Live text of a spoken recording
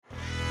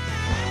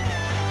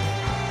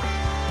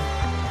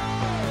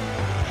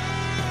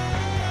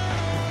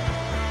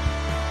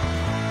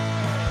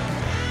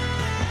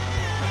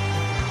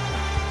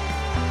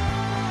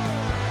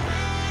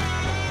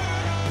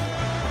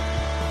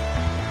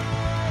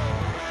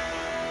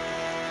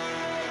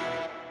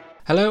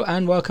Hello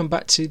and welcome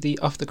back to the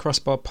Off the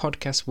Crossbar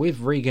podcast with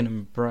Regan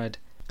and Brad.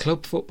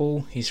 Club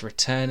football is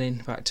returning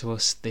back to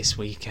us this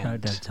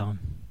weekend. About time.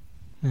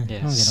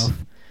 Yes.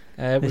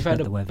 We've had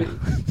the weather.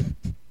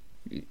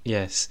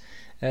 Yes.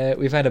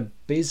 We've had a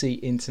busy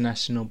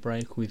international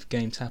break with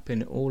games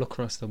happening all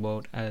across the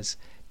world as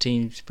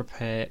teams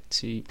prepare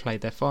to play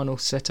their final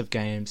set of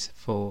games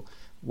for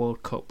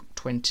World Cup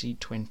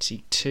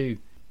 2022.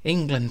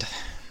 England,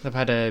 they've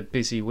had a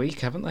busy week,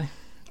 haven't they?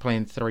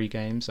 Playing 3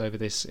 games over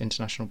this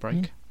international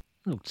break.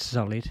 Looked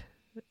solid,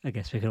 I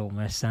guess we could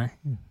almost say.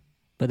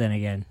 But then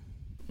again,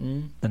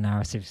 the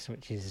narrative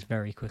switches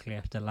very quickly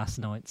after last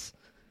night's,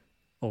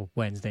 or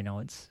Wednesday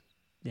night's,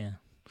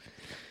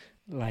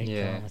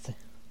 calamity.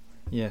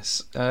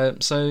 Yes.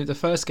 So the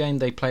first game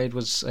they played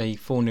was a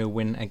 4-0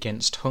 win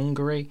against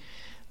Hungary.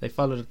 They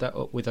followed that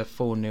up with a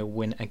 4-0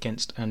 win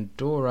against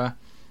Andorra.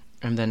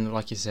 And then,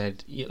 like you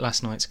said,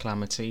 last night's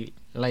calamity.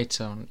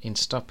 Later on, in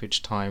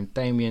stoppage time,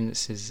 Damian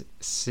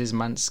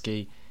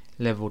Szymanski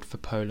levelled for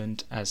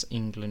Poland as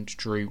England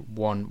drew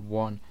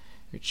 1-1,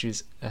 which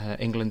is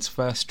England's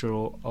first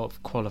draw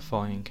of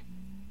qualifying.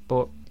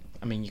 But,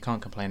 I mean, you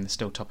can't complain, they're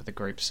still top of the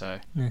group, so...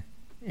 Yeah.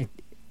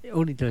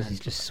 All it does is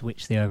just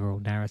switch the overall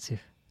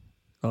narrative.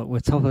 Like,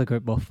 we're top of the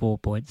group by 4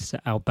 points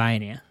to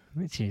Albania,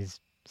 which is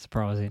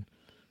surprising.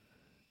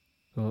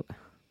 But...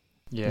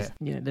 Yeah.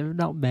 There are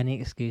not many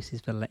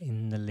excuses for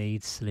letting the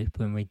lead slip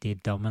when we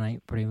did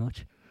dominate, pretty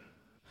much.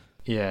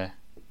 Yeah.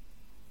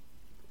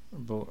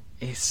 But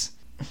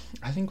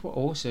I think what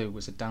also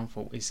was a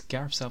downfall is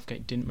Gareth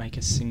Southgate didn't make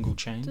a single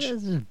change.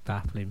 This is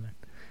baffling, man.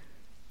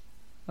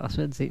 I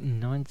suppose it's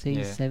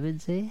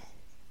 1970? Yeah.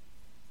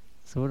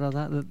 Something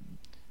like that?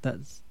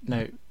 That's...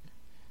 No.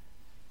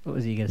 What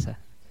was he going to say?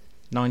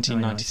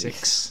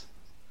 1996.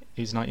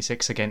 He was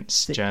 96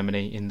 against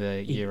Germany in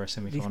the Euro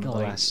semi-final, the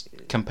last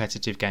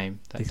competitive game.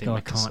 This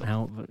guy can't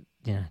help but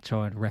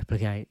try and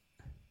replicate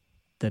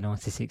the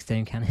 96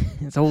 team, can he?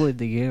 It's all the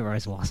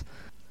Euros was.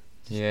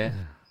 Yeah.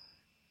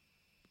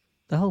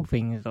 The whole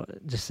thing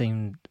just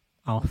seemed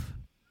off.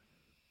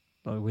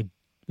 Like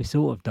we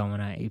sort of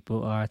dominated,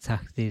 but our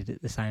attack did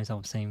at the same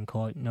time seem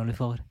quite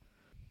nullified.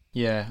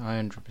 Yeah, I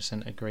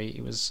 100% agree.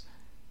 It was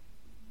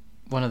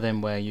one of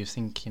them where you're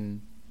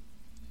thinking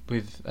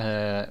with...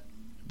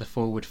 the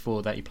forward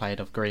 4 that he played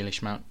of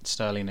Grealish, Mount,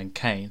 Sterling and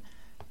Kane,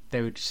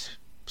 they would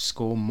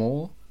score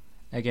more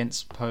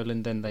against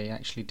Poland than they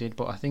actually did.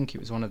 But I think it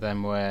was one of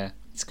them where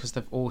it's because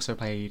they've also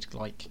played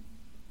like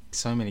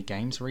so many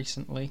games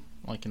recently.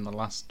 Like in the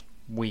last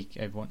week,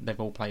 they've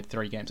all played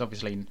 3 games.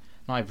 Obviously,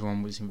 not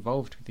everyone was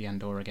involved with the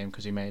Andorra game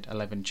because he made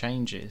 11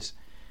 changes.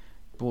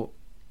 But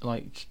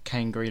like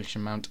Kane, Grealish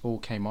and Mount all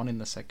came on in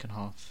the second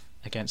half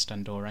against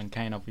Andorra, and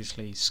Kane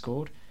obviously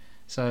scored.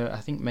 So I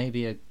think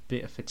maybe a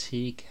bit of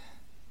fatigue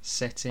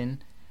set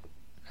in,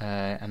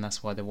 and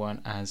that's why they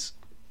weren't as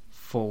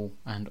full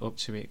and up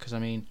to it, because I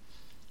mean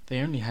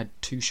they only had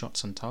 2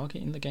 shots on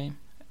target in the game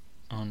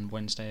on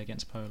Wednesday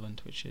against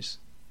Poland, which is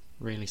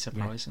really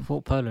surprising. I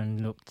thought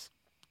Poland looked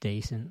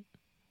decent,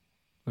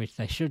 which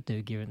they should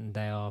do given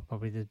they are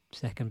probably the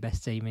second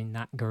best team in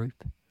that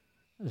group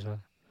as well.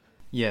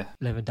 Yeah,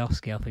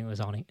 Lewandowski I think was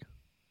on it,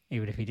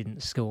 even if he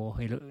didn't score.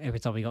 Every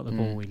time he got the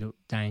ball he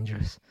looked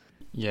dangerous.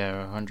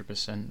 Yeah,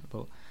 100%.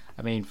 But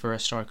I mean, for a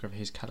striker of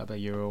his calibre,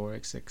 you're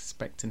always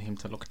expecting him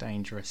to look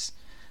dangerous.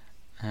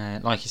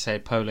 Like you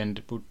said,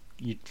 Poland would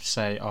you'd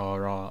say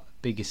are our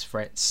biggest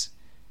threats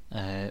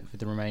for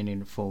the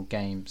remaining 4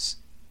 games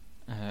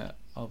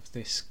of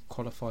this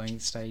qualifying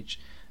stage.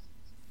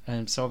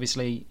 So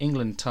obviously,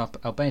 England top,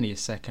 Albania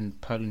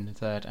second, Poland in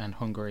third, and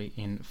Hungary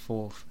in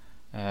fourth.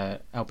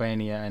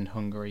 Albania and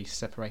Hungary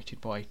separated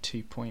by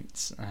 2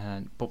 points,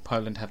 but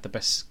Poland have the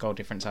best goal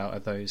difference out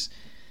of those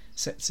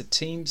sets of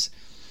teams.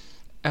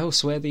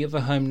 Elsewhere, the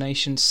other home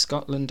nations,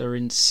 Scotland, are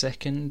in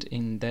second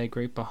in their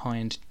group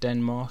behind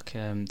Denmark.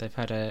 They've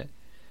had a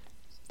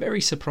very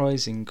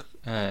surprising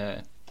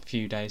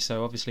few days.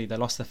 So obviously they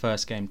lost the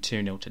first game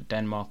 2-0 to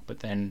Denmark,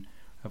 but then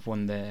have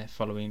won their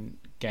following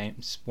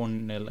games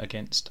 1-0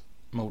 against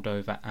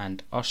Moldova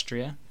and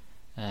Austria.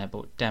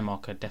 But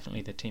Denmark are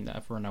definitely the team that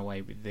have run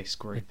away with this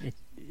group,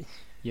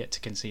 yet to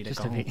concede a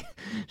goal.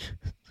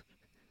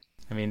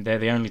 I mean, they're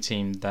the only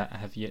team that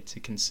have yet to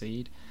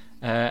concede.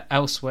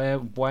 Elsewhere,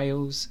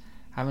 Wales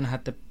haven't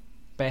had the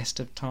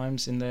best of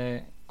times in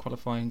their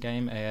qualifying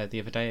game the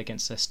other day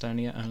against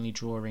Estonia, only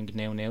drawing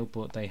 0-0,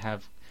 but they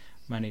have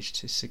managed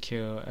to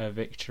secure a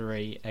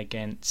victory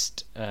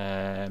against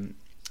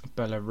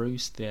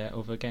Belarus, their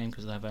other game,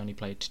 because they've only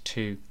played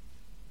 2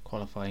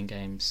 qualifying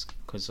games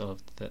because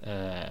of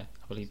I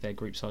believe their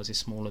group size is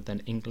smaller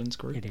than England's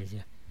group. It is,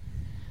 yeah.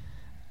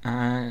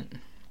 And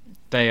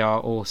they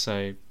are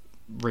also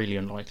really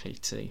unlikely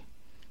to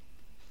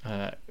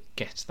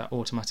get that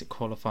automatic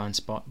qualifying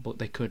spot, but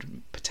they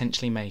could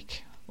potentially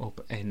make up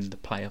in the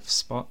playoff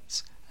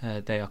spots.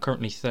 They are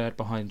currently third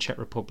behind Czech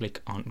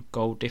Republic on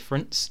goal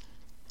difference.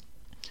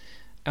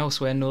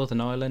 Elsewhere,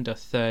 Northern Ireland are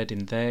third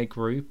in their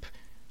group,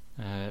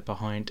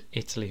 behind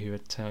Italy, who are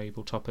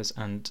table toppers,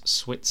 and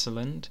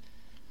Switzerland.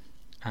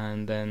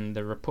 and then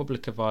the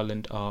Republic of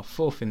Ireland are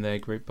fourth in their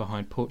group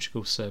behind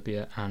Portugal,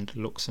 Serbia and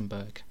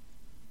Luxembourg.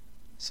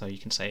 So you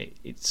can say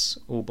it's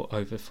all but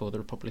over for the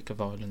Republic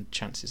of Ireland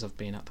chances of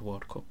being at the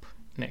World Cup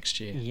next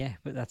year. Yeah,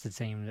 but that's a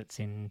team that's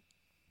in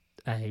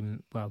a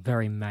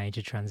very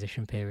major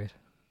transition period.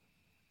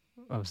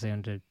 Obviously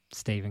under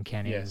Stephen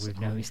Kenny, Yes, we've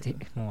noticed it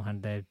more,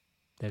 and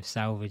they've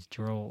salvaged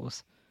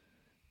draws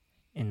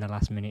in the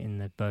last minute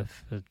in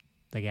both of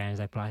the games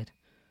they played.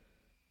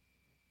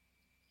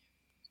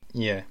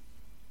 Yeah.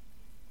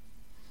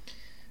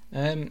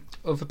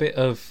 Other bit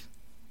of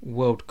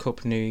World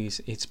Cup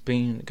news, it's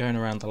been going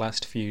around the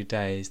last few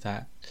days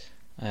that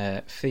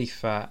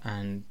FIFA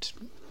and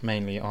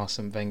mainly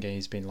Arsene Wenger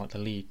has been like the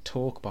lead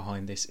talk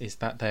behind this, is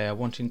that they are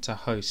wanting to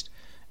host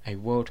a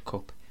World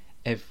Cup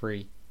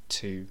every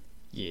 2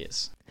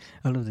 years.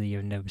 I love that you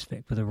have no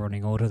respect for the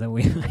running order that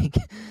we make.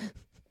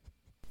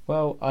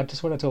 Well, I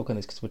just want to talk on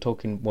this because we're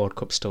talking World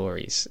Cup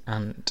stories,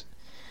 and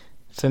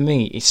for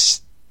me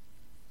it's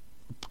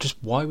just,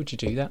 why would you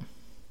do that?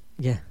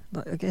 Yeah,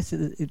 I guess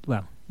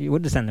well, you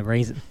understand the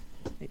reason.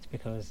 It's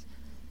because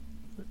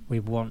we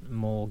want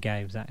more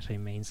games that actually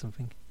mean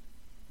something.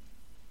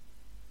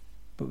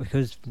 But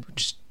because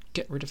just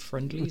get rid of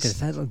friendlies.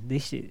 Because like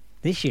this year,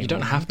 you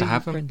don't have to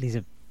have them. Friendlies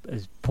are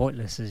as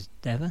pointless as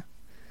ever.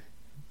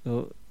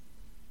 But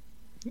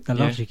the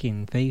logic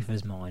in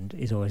FIFA's mind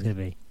is always going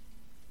to be,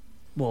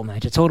 what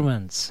major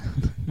tournaments?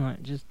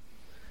 Like, just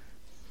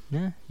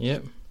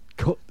Yep.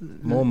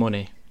 More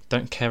money.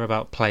 Don't care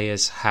about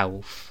players'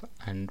 health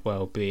and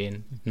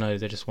well-being. No,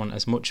 they just want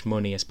as much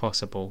money as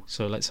possible.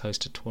 So let's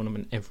host a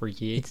tournament every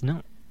year. It's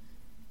not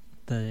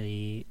how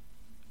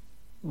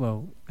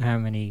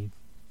many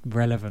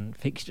relevant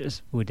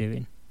fixtures we're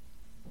doing.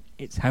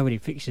 It's how many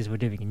fixtures we're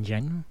doing in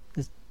general.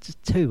 There's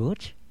just too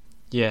much.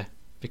 Yeah,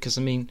 because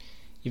I mean,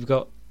 you've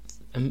got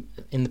in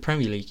the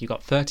Premier League, you've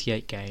got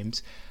 38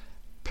 games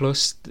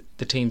plus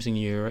the teams in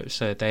Europe,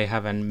 so they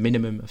have a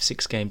minimum of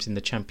 6 games in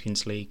the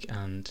Champions League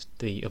and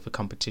the other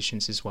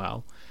competitions as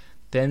well.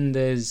 Then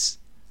there's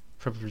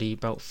probably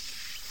about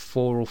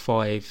 4 or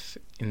 5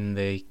 in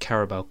the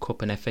Carabao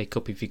Cup and FA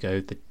Cup if you go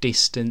the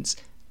distance.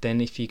 Then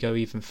if you go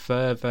even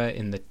further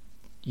in the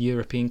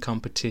European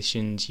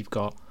competitions, you've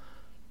got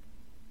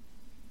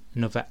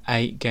another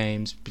 8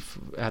 games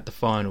at the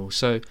final.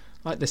 So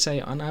like they say,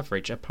 on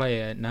average a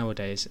player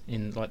nowadays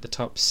in like the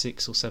top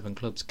 6 or 7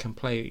 clubs can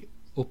play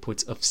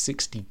upwards of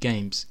 60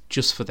 games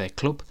just for their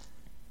club.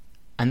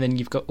 And then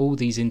you've got all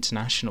these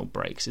international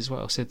breaks as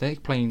well, so they're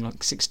playing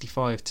like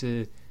 65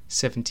 to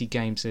 70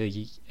 games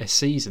a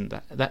season.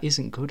 That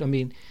isn't good. I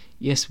mean,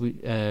 yes, we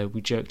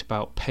joked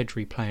about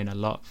Pedri playing a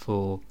lot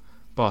for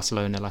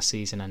Barcelona last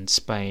season and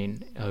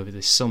Spain over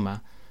the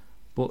summer,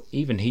 but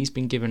even he's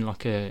been given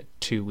like a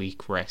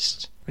 2-week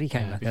rest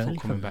before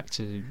coming back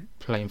to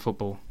playing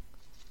football.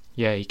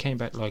 Yeah, he came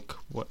back like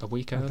a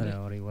week early. I don't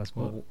know what he was.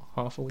 Well,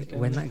 half a week.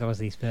 When that guy's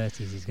these 30s,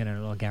 he's going to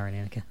look like Gary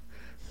Lineker.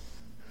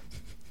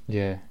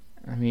 Yeah,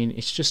 I mean,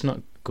 it's just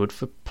not good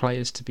for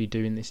players to be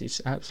doing this.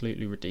 It's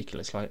absolutely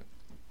ridiculous. Like,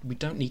 we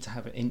don't need to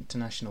have an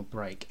international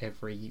break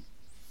every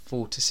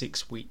 4 to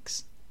 6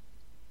 weeks,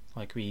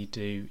 like we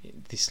do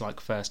this like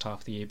first half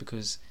of the year,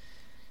 because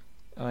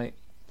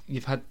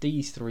you've had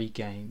these 3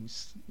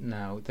 games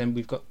now. Then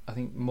we've got, I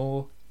think,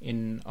 more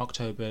in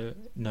October,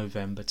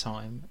 November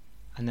time.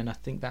 And then I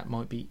think that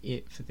might be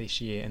it for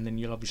this year. And then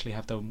you'll obviously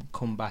have them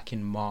come back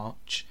in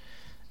March.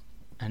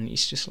 And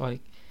it's just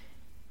like,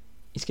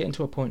 it's getting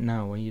to a point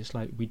now where you're just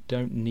like, we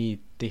don't need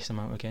this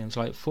amount of games.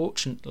 Like,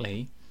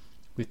 fortunately,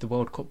 with the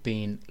World Cup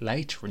being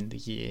later in the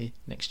year,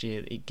 next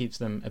year, it gives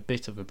them a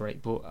bit of a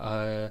break. But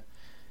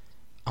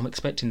I'm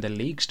expecting the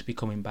leagues to be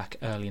coming back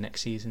early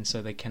next season,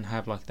 so they can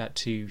have like that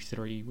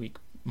 2-3 week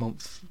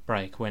month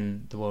break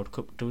when the World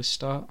Cup does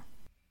start.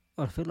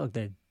 Well, I feel like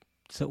they're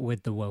sort of,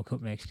 with the World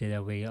Cup next year,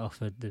 they'll be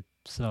offered the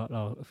start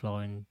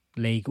flying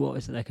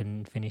league-wise that they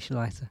can finish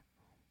later,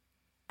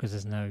 because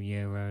there's no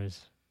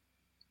Euros.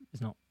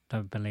 There's not.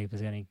 Don't believe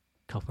there's any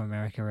Copa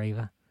America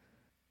either.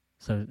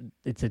 So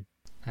it's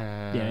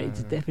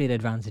it's definitely an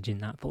advantage in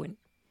that point.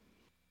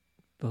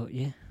 But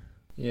yeah,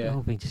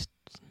 it'll be just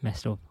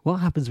messed up. What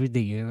happens with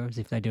the Euros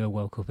if they do a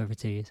World Cup every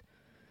 2 years?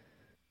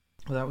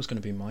 Well, that was going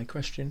to be my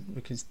question,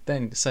 because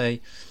then so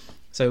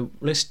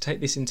let's take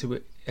this into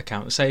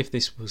account. Say if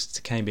this was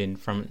to came in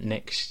from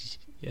next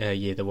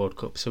year, the World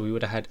Cup. So we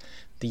would have had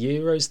the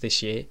Euros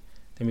this year,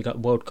 then we got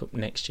World Cup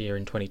next year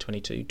in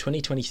 2022.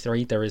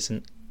 2023, there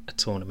isn't a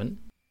tournament.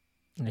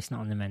 And it's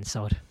not on the men's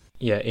side.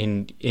 Yeah,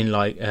 in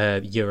like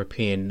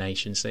European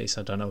nations. So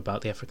I don't know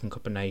about the African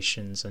Cup of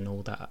Nations and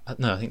all that.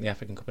 No, I think the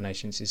African Cup of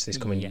Nations is this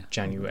coming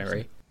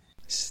January.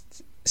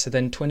 So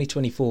then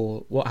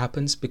 2024, what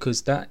happens?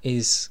 Because that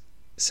is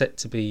set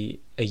to be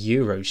a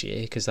Euros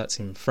year, because that's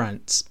in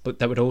France, but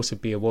that would also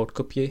be a World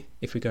Cup year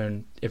if we're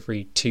going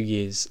every 2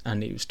 years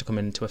and it was to come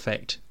into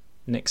effect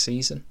next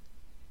season.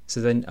 So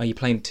then are you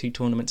playing 2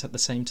 tournaments at the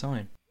same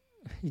time?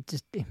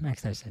 It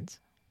makes no sense.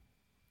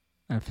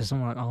 And for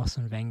someone like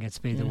Arsene Wenger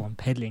to be the one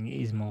peddling it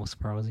is more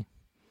surprising.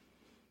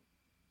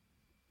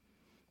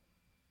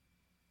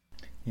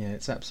 Yeah,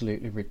 it's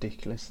absolutely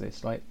ridiculous.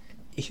 This, like,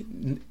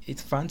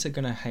 it's fans are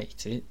gonna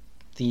hate it.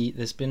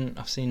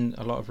 I've seen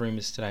a lot of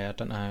rumours today. I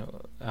don't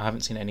know. I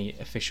haven't seen any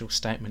official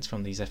statements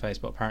from these FAs,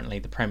 but apparently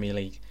the Premier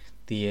League,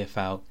 the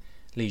EFL,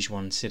 Ligue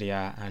 1, Serie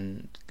A,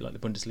 and like the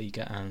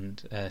Bundesliga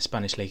and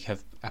Spanish League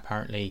have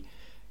apparently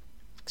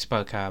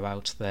spoke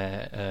about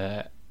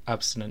their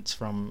abstinence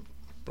from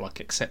like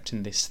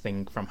accepting this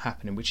thing from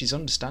happening, which is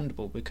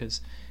understandable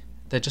because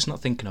they're just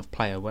not thinking of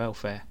player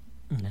welfare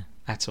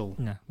at all.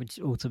 No, which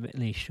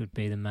ultimately should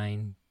be the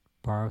main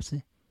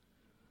priority.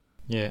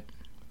 Yeah,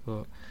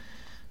 but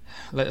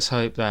let's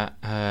hope that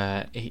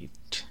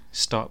it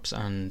stops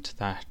and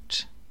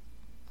that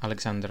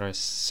Alexandra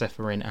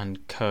Seferin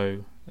and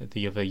co,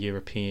 the other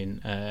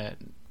European,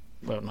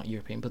 well, not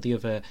European, but the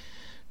other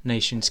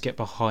nations get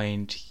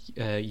behind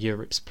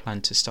Europe's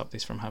plan to stop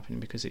this from happening,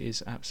 because it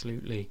is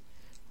absolutely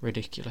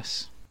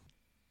ridiculous.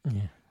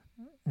 Yeah,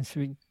 should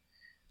we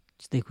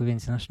stick with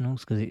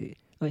internationals? Because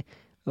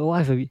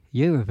either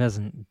Europe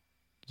hasn't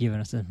given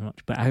us as much,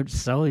 but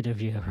outside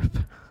of Europe,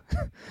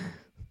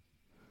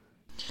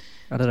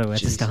 I don't know where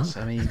to start.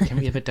 I mean, can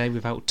we have a day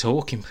without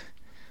talking?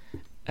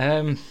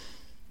 We'll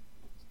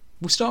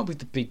start with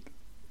the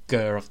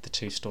bigger of the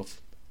two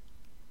stuff.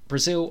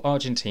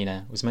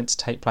 Brazil-Argentina was meant to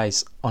take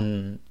place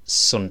on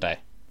Sunday,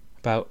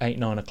 about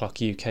 8-9 o'clock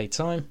UK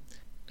time.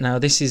 Now,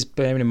 this is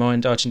bearing in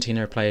mind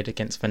Argentina played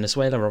against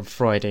Venezuela on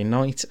Friday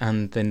night,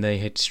 and then they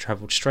had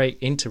travelled straight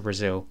into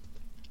Brazil.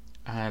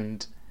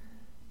 And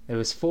there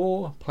was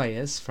 4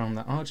 players from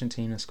the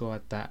Argentina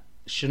squad that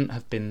shouldn't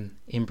have been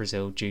in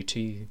Brazil due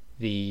to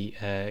the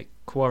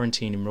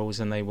quarantining rules,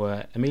 and they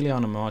were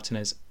Emiliano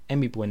Martinez,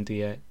 Emi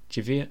Buendia,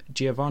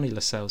 Giovanni Lo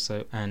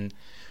Celso, and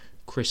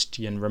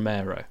Christian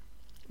Romero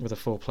were the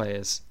 4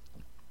 players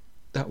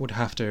that would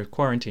have to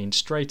quarantine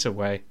straight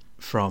away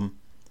from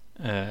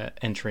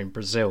entering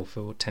Brazil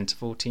for 10 to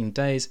 14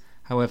 days.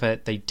 However,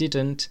 they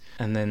didn't,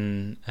 and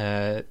then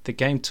the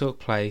game took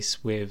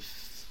place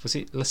with, was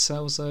it Lo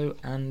Celso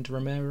and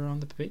Romero on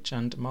the pitch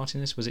and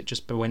Martinez? Was it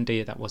just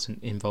Buendia that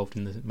wasn't involved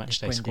in the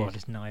matchday squad? Buendia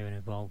just not even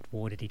involved.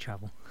 Why did he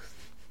travel?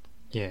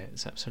 Yeah,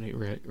 it's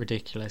absolutely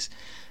ridiculous.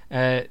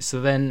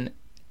 So then,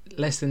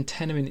 less than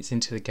 10 minutes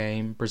into the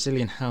game,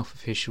 Brazilian health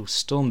officials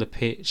storm the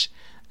pitch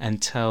and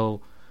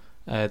tell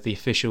the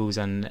officials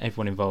and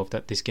everyone involved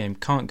that this game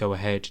can't go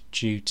ahead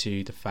due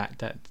to the fact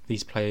that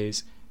these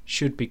players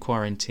should be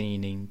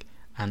quarantining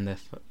and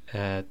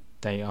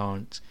they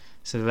aren't.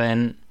 So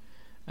then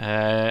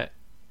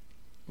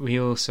we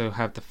also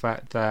have the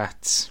fact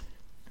that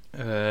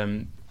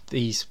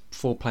these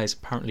 4 players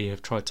apparently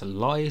have tried to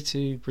lie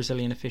to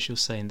Brazilian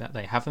officials, saying that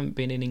they haven't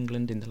been in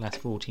England in the last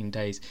 14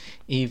 days,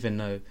 even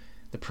though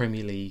the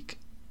Premier League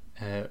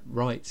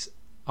rights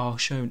are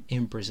shown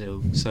in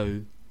Brazil,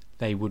 so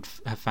they would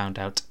have found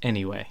out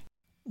anyway.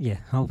 Yeah,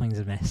 whole thing's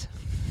a mess.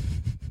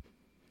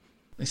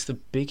 It's the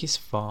biggest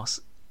farce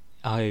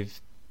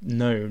I've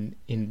known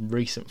in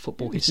recent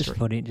football history. It's just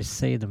funny to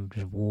see them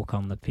just walk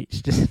on the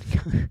pitch. Just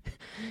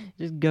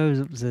goes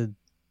up to,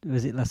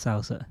 was it La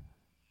Salsa?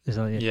 It's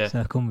like, yeah.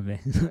 So come with me.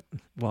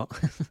 What?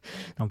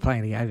 I'm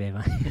playing the game here,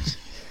 mate.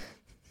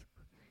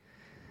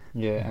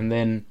 Yeah, and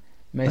then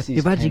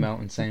Messi came out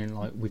and saying,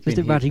 like, we've been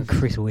here. Just imagine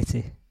Chris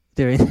Whitty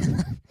doing.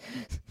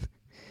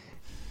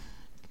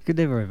 Could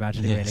never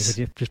imagine it, really. Could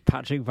you? Just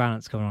Patrick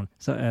Vallance coming on.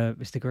 So,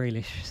 Mr.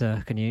 Grealish,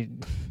 sir, can you?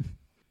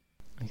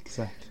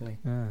 Exactly.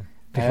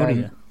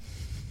 Funny,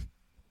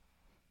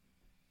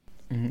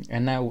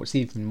 and now what's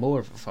even more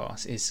of a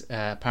farce is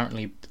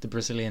apparently the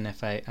Brazilian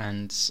FA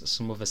and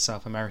some other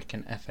South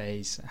American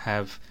FAs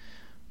have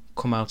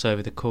come out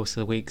over the course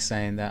of the week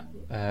saying that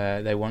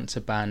they want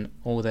to ban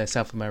all their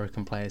South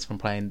American players from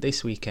playing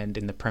this weekend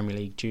in the Premier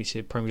League due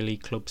to Premier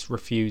League clubs'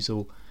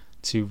 refusal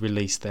to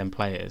release them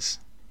players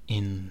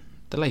in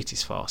the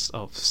latest farce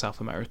of South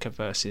America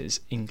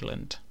versus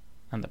England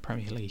and the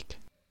Premier League.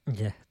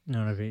 Yeah,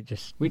 none of it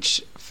just...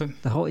 Which...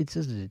 it's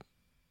just an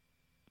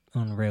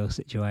unreal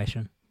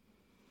situation.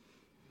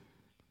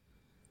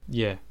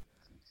 Yeah.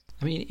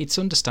 I mean, it's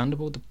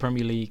understandable the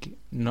Premier League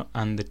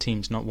and the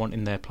teams not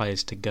wanting their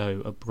players to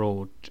go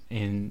abroad,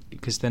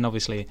 because then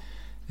obviously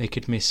they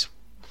could miss,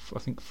 I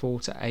think, 4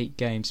 to 8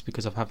 games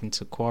because of having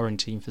to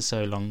quarantine for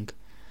so long.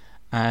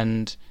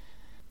 And,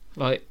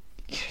 like,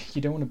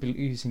 you don't want to be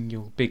losing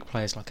your big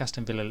players like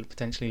Aston Villa,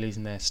 potentially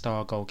losing their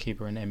star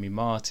goalkeeper and Emi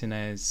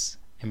Martinez,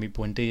 Emi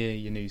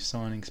Buendia, your new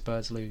signing,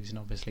 Spurs losing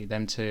obviously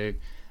them too,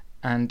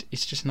 and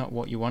it's just not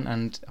what you want.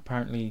 And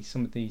apparently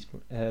some of these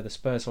the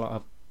Spurs lot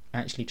have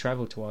actually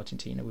travelled to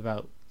Argentina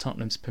without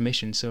Tottenham's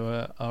permission,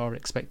 so are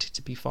expected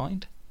to be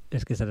fined.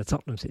 Just because of the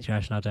Tottenham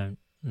situation, I don't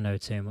know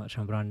too much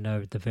on, but I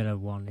know the Villa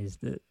one is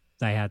that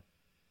they had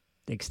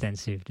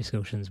extensive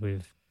discussions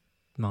with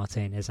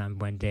Martinez and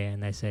Buendia,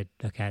 and they said,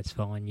 okay, it's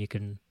fine, you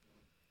can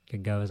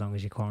go as long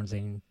as you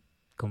quarantine,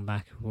 come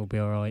back, we'll be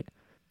alright.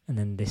 And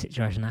then this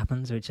situation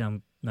happens, which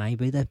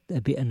maybe they're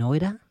a bit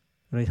annoyed at.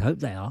 At least hope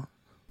they are.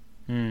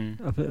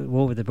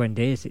 What with the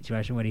Buendia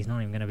situation where he's not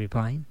even going to be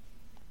playing?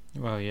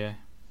 Well, yeah.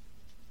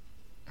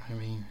 I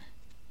mean,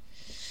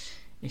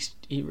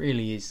 it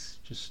really is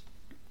just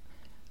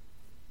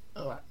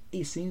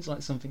it seems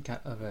like something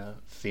out of a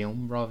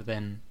film rather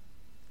than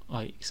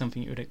like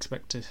something you would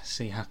expect to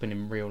see happen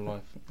in real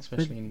life,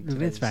 especially in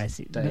today's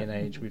day and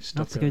age with stuff.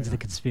 Not to go into the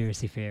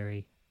conspiracy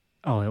theory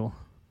aisle,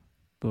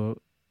 but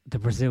the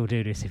Brazil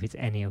do this if it's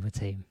any other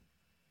team.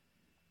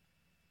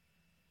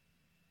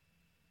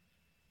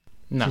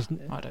 No, I don't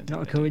think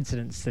not a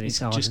coincidence that it's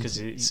just because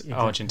it's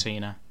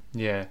Argentina.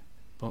 Yeah,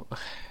 but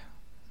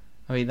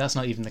I mean that's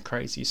not even the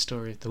craziest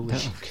story of the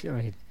week. I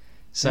mean,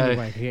 so the only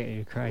way to get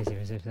you crazy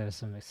is if there was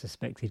some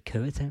suspected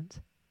coup attempt.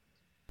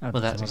 Well,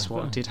 that is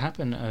what did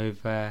happen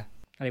over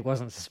and it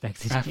wasn't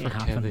suspected.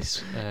 Africa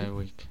this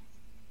week.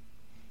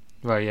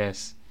 Well,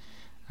 yes.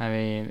 I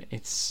mean,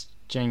 it's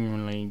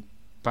genuinely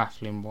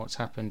baffling what's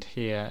happened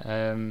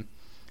here.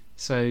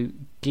 So,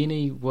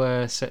 Guinea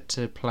were set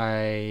to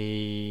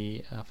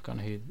play, I've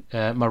forgotten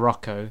who,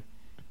 Morocco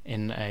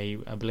in I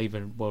believe,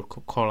 a World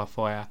Cup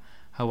qualifier.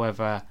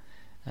 However,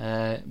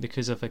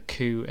 because of a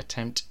coup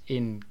attempt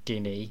in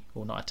Guinea,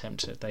 or not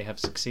attempted, they have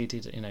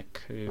succeeded in a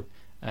coup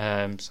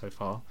so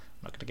far.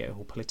 I'm not going to get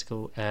all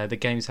political. The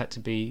games had to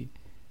be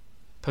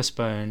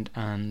postponed,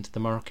 and the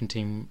Moroccan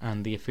team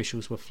and the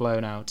officials were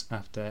flown out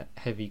after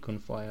heavy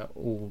gunfire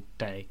all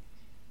day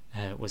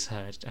was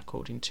heard,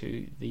 according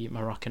to the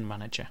Moroccan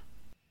manager.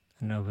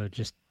 Another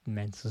just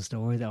mental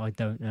story that I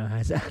don't know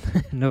has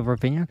another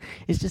opinion.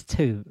 It's just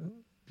too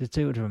much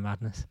of a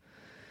madness.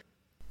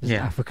 Just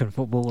African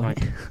football.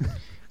 Like,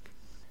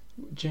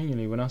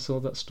 genuinely, when I saw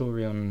that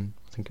story on,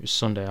 I think it was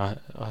Sunday,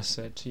 I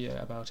said to you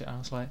about it. I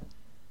was like,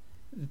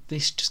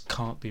 this just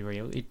can't be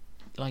real. It,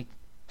 like,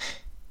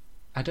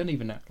 I don't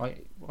even know.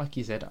 Like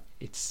you said,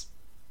 it's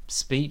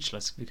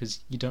speechless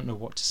because you don't know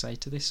what to say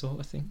to this sort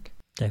of thing.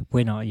 Yeah,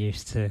 we're not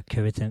used to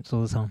coup attempts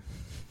all the time.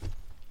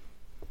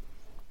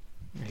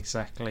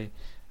 Exactly.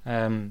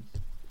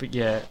 But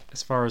yeah,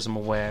 as far as I'm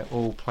aware,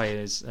 all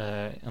players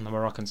on the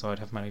Moroccan side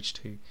have managed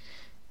to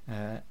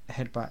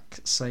head back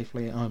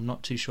safely. I'm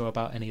not too sure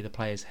about any of the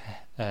players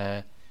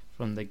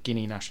from the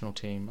Guinea national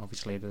team.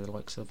 Obviously, the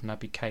likes of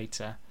Naby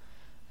Keita.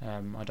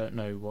 I don't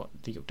know what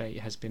the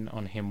update has been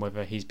on him,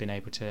 whether he's been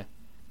able to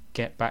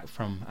get back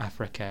from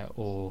Africa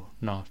or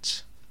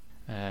not.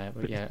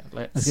 But yeah,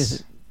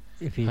 let's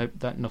hope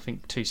that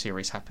nothing too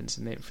serious happens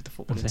in it for the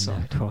football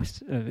inside.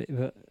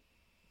 But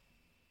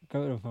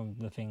going from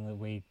the thing that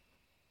we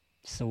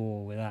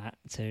saw with that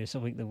to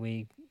something that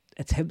we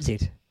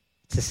attempted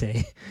to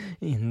see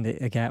in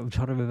the game. I'm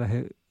trying to remember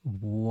who it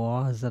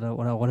was. I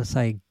want to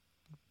say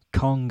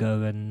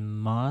Congo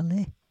and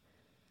Mali.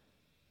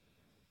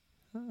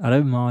 I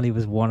know Mali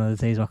was one of the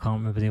teams. I can't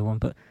remember the other one,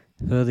 but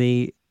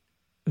it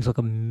was like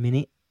a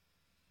minute.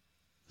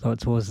 So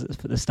towards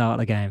the start of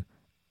the game,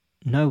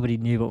 nobody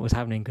knew what was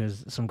happening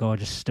because some guy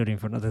just stood in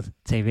front of the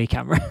TV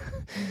camera.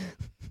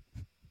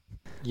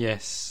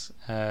 Yes,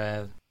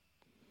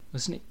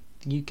 wasn't it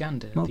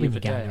Uganda Might the be other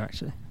Uganda, day?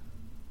 actually.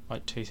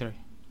 Like 2-3.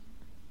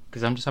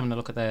 Because I'm just having a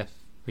look at their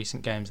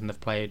recent games and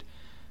they've played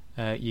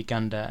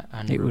Uganda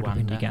and Rwanda. It would have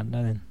been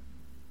Uganda then.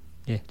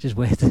 Yeah, just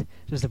wait.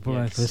 Just a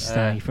boy for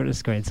stay in front of the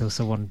screen until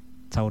someone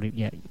told him,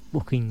 yeah,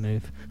 booking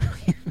move.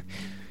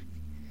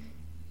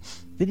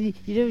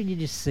 You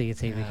just see a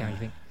TV camera and you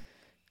think,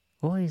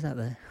 why is that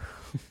there?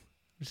 I'm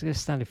just going to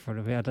stand in front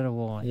of it. I don't know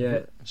why. Yeah.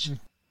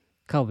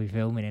 Can't be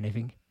filming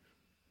anything.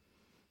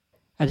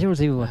 I don't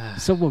know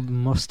someone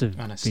must have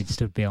been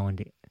stood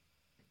behind it.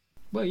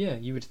 Well, yeah,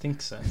 you would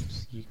think so.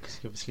 Because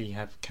obviously you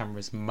have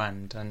cameras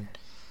manned, and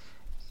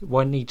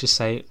why didn't you just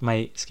say,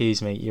 mate,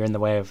 excuse me, you're in the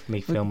way of me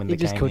filming the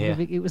game here?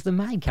 It was the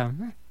main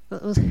camera.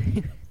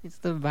 It's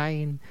the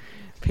main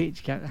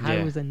pitch camera.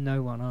 How was there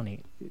no one on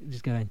it?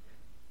 Just going,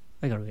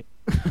 I got it.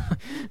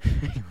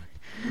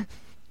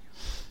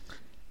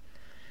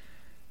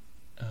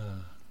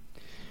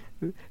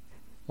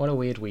 What a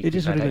weird week. It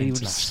just would have been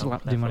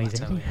slapped him on his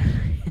head.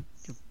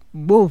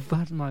 Wolf,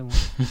 that's my one.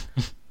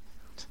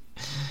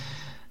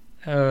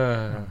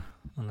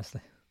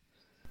 Honestly.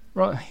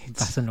 Right.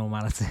 That's a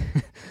normality.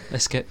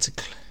 Let's get to...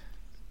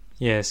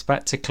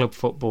 back to club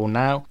football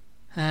now.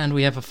 And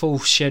we have a full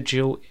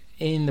schedule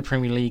in the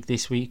Premier League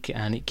this week,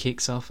 and it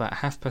kicks off at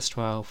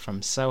 12:30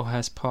 from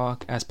Selhurst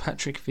Park as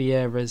Patrick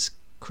Vieira's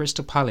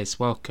Crystal Palace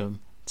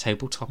welcome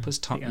table toppers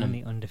Tottenham. The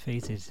only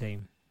undefeated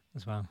team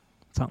as well.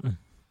 Tottenham.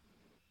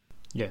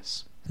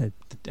 Yes. The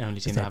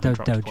only team that haven't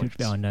dropped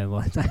points. I know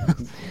why.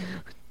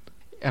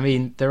 I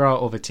mean, there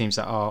are other teams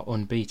that are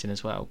unbeaten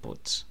as well,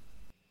 but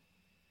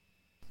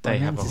they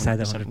have a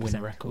 100%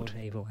 winning record.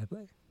 Either way,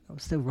 but I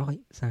was still right.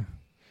 So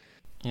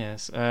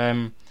yes,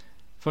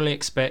 fully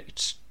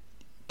expect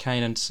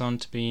Kane and Son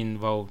to be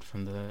involved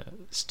from the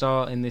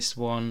start in this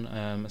one.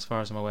 As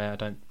far as I'm aware, I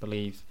don't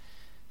believe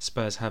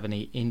Spurs have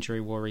any injury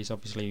worries.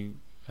 Obviously,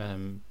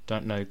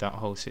 don't know that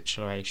whole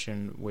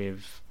situation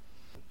with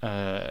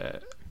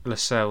Lo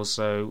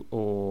Celso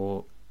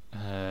or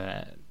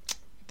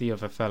the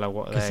other fellow.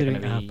 What they're going to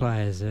be. Considering our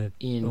players are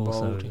Ian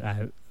also Balding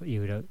out,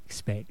 you would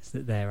expect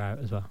that they're out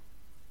as well.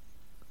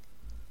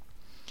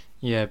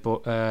 Yeah,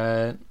 but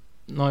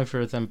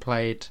neither of them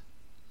played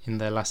in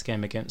their last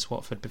game against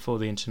Watford before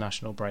the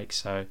international break,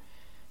 so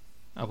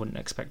I wouldn't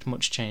expect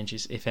much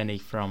changes, if any,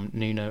 from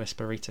Nuno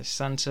Espirito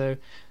Santo.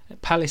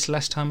 Palace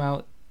last time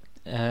out,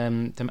 they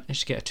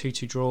managed to get a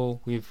 2-2 draw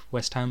with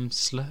West Ham.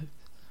 I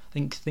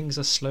think things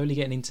are slowly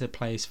getting into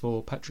place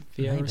for Patrick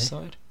Vieira's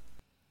side.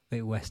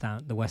 The West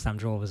Ham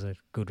draw was a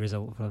good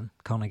result for them.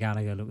 Conor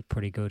Gallagher looked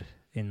pretty good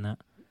in that.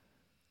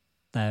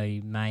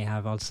 They may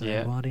have Odsonne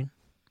Edouard in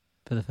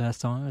for the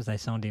first time, as they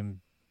signed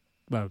him.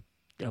 Well,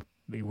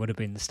 it would have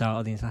been the start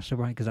of the international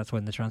break, because that's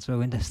when the transfer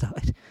window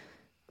started.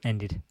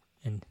 Ended.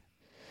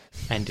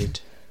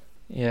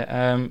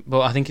 Yeah,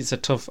 but I think it's a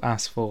tough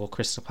ask for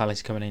Crystal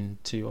Palace coming in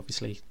to,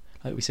 obviously,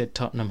 like we said,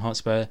 Tottenham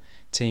Hotspur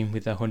team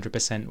with a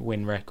 100%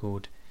 win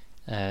record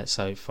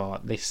so far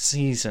this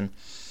season.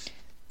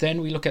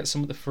 Then we look at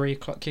some of the 3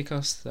 o'clock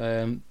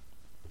kickoffs.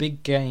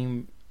 Big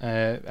game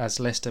as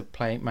Leicester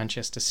play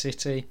Manchester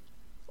City.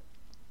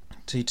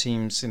 2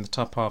 teams in the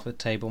top half of the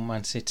table.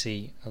 Man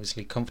City,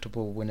 obviously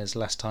comfortable winners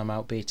last time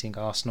out, beating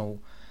Arsenal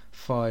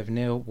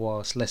 5-0,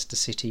 whilst Leicester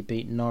City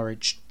beat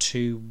Norwich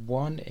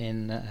 2-1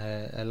 in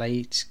a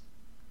late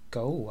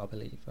goal, I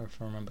believe,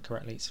 if I remember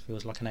correctly. It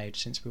feels like an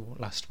age since we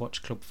last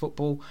watched club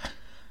football.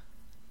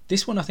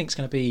 This one I think is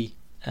going to be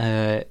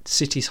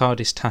City's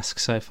hardest task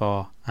so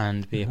far,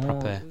 and be a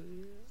proper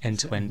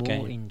end-to-end game.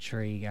 More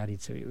intrigue added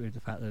to it with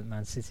the fact that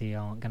Man City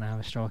aren't going to have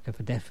a striker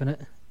for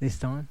definite this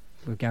time,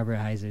 with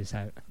Gabriel Jesus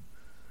out.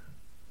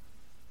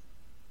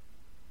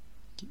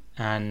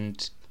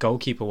 And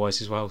goalkeeper wise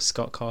as well,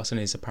 Scott Carson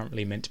is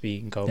apparently meant to be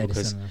in goal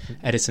because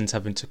Edison's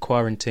having to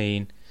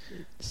quarantine,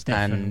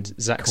 and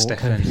Zach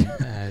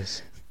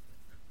Steffen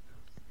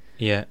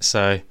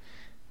so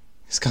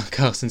Scott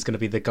Carson's going to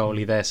be the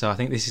goalie there. So I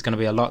think this is going to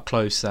be a lot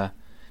closer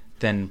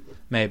than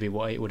maybe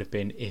what it would have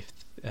been if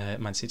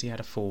Man City had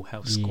a full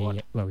health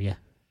squad.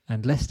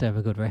 And Leicester have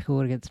a good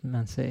record against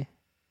Man City.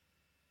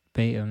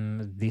 Beat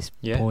them at this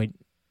point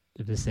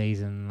of the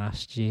season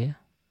last year.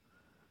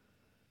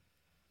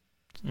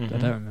 Mm-hmm. I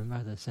don't remember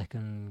how the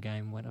second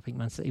game went. I think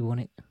Man City won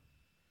it.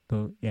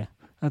 But yeah,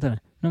 I don't know.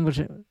 Not much,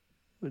 a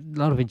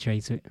lot of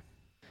intrigue to it.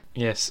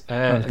 Yes.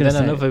 Then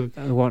another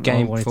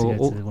game for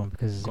one,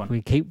 because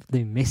we keep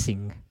the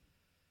missing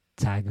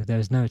tag.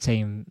 There's no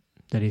team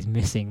that is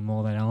missing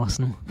more than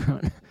Arsenal.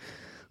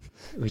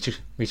 which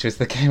was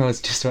the game I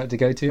was just about to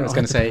go to. I was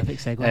going to say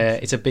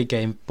it's a big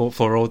game, but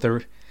for all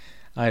the...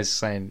 I was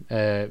saying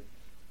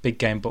big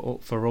game,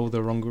 but for all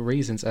the wrong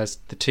reasons, as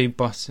the 2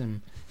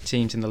 bottom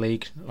teams in the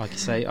league, like you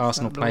say,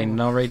 Arsenal playing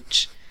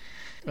Norwich.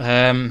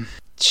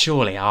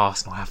 Surely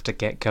Arsenal have to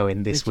get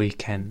going this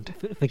weekend.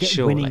 Forget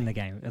winning the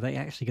game. Are they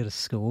actually going to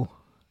score?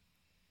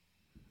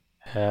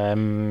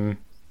 You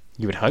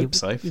would hope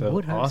so,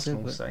 for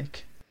Arsenal's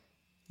sake.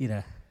 You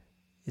know,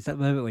 it's that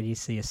moment when you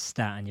see a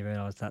stat and you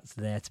realise that's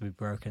there to be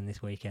broken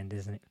this weekend,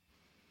 isn't it?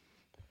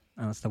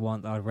 And that's the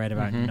one that I read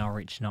about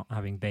Norwich not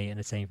having beaten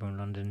a team from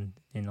London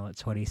in like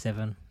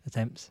 27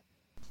 attempts.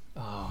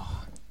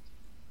 Oh,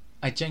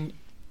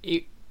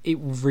 it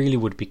really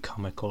would be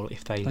comical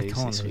if they lose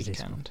this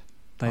weekend.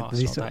 They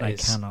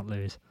cannot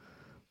lose.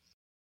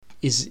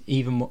 Is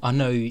even more, I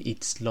know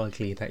it's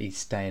likely that he's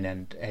staying,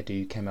 and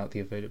Edu came out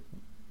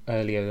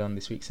earlier on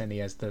this week saying he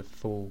has the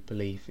full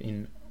belief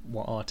in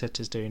what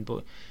Arteta's doing,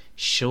 but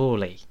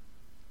surely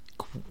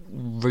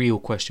real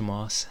question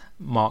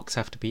marks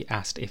have to be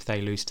asked if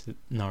they lose to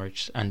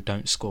Norwich and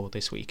don't score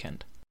this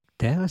weekend.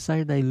 Dare I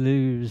say they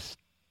lose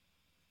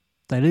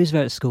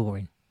without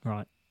scoring,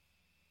 right?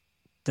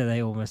 That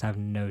they almost have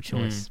no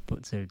choice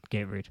but to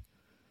get rid.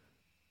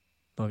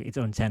 Like, it's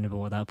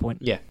untenable at that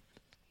point.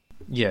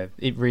 Yeah,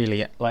 it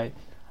really, like,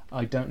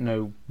 I don't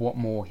know what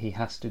more he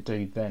has to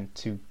do then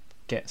to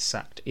get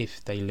sacked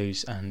if they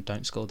lose and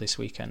don't score this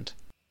weekend.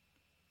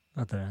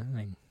 I don't know, I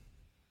mean,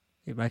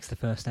 it makes the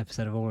first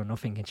episode of All or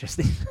Nothing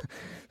interesting.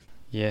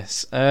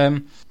 Yes.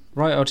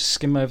 Right, I'll just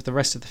skim over the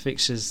rest of the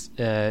fixtures.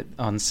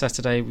 On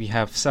Saturday, we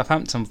have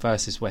Southampton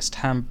versus West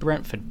Ham,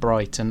 Brentford,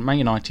 Brighton, Man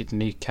United,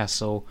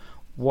 Newcastle,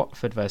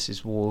 Watford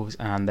versus Wolves,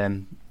 and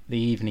then the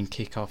evening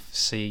kickoff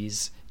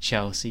sees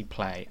Chelsea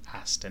play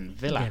Aston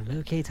Villa. Yeah,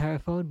 low-key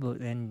terrified, but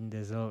then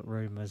there's all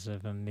rumours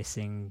of a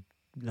missing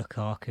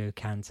Lukaku,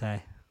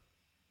 Kante,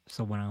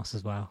 someone else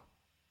as well.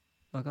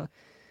 Like, I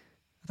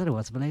don't know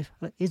what to believe.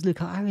 How is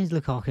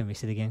Lukaku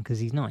missing again? Because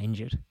he's not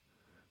injured.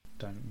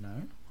 Don't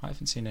know. I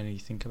haven't seen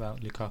anything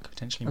about Lukaku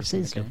potentially I've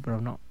missing seen stuff, game. but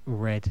I've not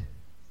read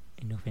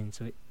enough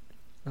into it.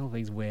 The whole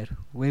thing's weird.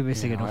 We're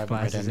missing enough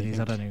players as it is.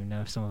 I don't even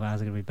know if some of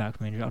ours are going to be back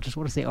from injury. I just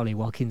want to see Ollie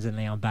Watkins and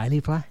Leon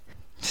Bailey play.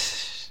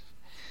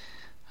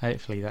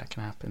 Hopefully that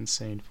can happen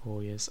soon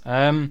for you.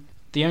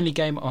 The only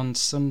game on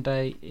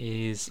Sunday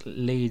is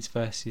Leeds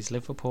versus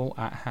Liverpool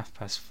at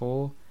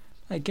 4:30.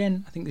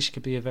 Again, I think this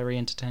could be a very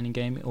entertaining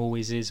game. It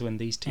always is when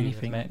these two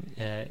have met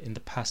in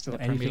the past in the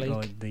Premier League.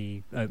 Like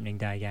the opening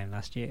day game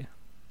last year,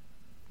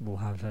 we'll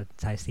have a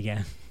tasty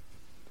game.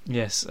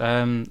 Yes,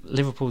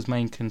 Liverpool's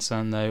main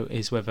concern though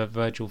is whether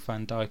Virgil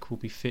van Dijk will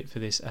be fit for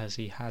this, as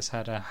he has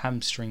had a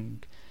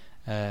hamstring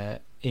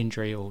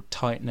injury or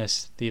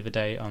tightness the other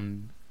day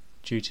on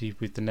duty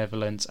with the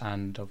Netherlands,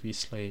 and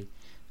obviously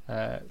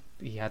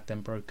he had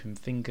them broken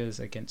fingers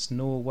against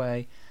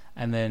Norway,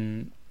 And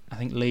then I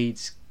think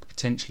Leeds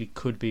potentially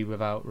could be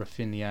without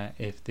Rafinha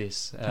if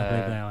this I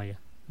believe they are, yeah.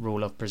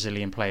 rule of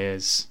Brazilian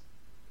players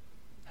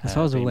As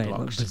far as being aware,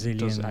 blocked Brazilian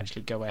does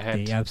actually go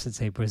ahead. The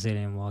absentee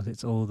Brazilian was,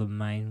 it's all the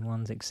main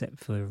ones except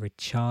for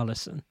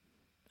Richarlison.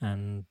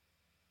 And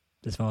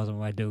as far as I'm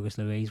aware, Douglas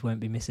Luiz won't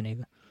be missing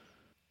either.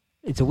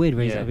 It's a weird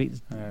reason. Yeah, I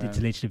think it's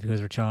literally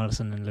because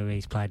Richarlison and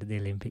Luiz played at the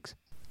Olympics.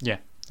 Yeah,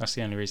 that's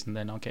the only reason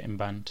they're not getting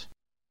banned.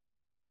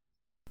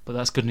 But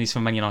that's good news for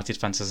Man United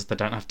fans, as they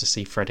don't have to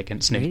see Fred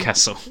against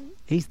Newcastle.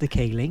 He's the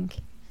key link.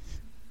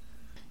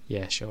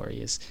 Yeah, sure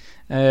he is.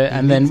 He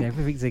And links then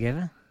everything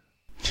together.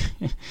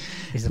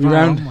 He's the We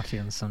player round- I'm watching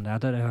on Sunday. I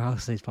don't know who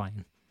else he's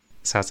playing.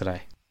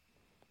 Saturday.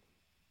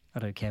 I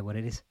don't care what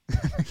it is.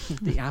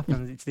 It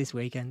happens. It's this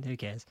weekend. Who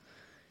cares?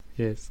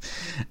 Yes.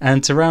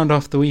 And to round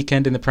off the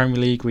weekend in the Premier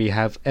League, we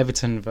have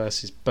Everton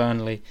versus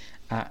Burnley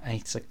at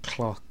 8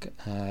 o'clock.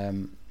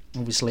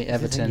 Obviously,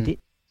 Everton.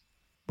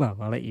 Well,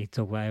 I'll let you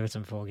talk about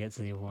Everton before I get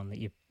to the other one that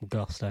you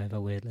glossed over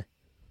weirdly.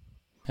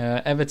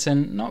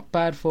 Everton, not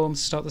bad form to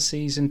start the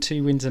season.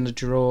 2 wins and a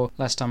draw.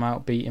 Last time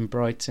out, beating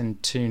Brighton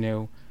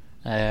 2-0.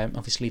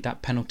 Obviously,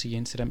 that penalty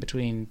incident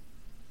between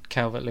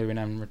Calvert-Lewin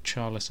and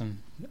Richarlison.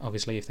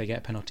 Obviously, if they get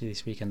a penalty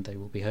this weekend, they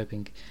will be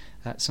hoping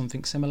that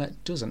something similar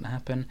doesn't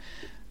happen.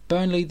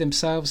 Burnley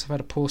themselves have had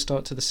a poor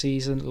start to the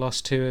season,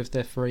 lost 2 of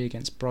their 3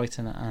 against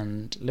Brighton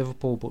and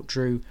Liverpool, but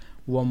drew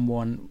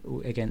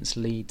 1-1 against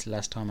Leeds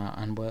last time out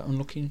and were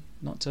unlucky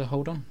not to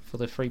hold on for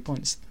the 3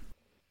 points.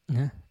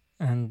 Yeah,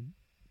 and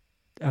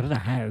I don't know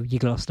how you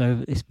glossed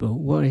over this, but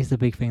what is the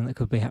big thing that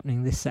could be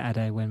happening this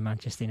Saturday when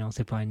Manchester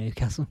United play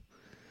Newcastle?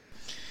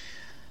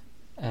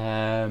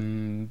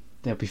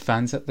 There'll be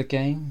fans at the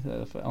game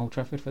at Old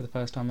Trafford for the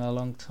first time in a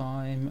long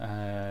time.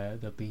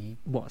 There'll be...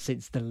 What,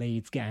 since the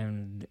Leeds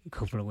game a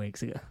couple of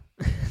weeks ago?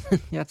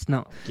 That's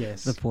not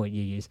Yes. the point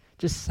you use.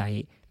 Just say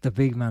it. The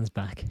big man's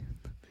back.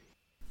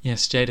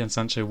 Yes, Jadon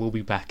Sancho will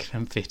be back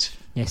and fit.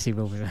 Yes, he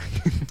will be back.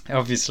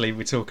 Obviously,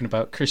 we're talking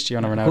about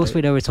Cristiano Ronaldo. Of course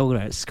we know we're talking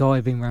about it. Sky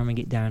have been ramming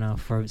it down our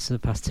throats for the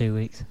past 2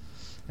 weeks.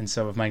 And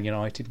so have Man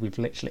United with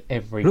literally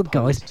every... Look,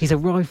 guys, he's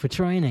arrived for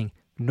training.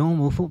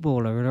 Normal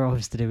footballer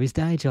arrives to do his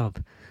day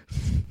job.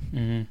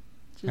 And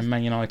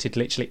Man United,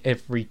 literally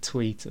every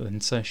tweet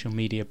and social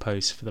media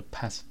post for the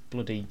past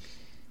bloody...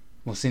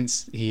 Well,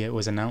 since he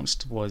was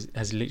announced,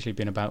 has literally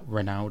been about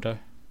Ronaldo.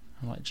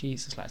 I'm like,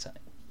 Jesus, lads,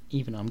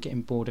 even I'm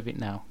getting bored of it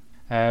now.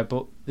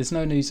 But there's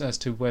no news as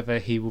to whether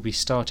he will be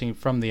starting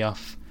from the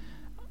off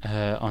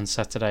on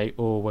Saturday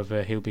or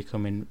whether he'll be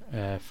coming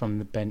from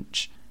the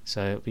bench.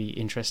 So it'll be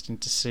interesting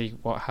to see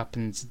what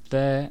happens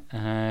there.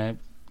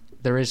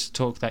 There is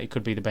talk that he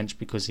could be the bench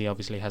because he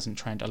obviously hasn't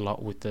trained a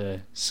lot with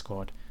the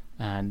squad,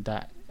 and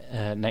that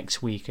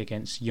next week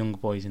against Young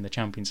Boys in the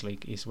Champions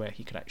League is where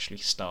he could actually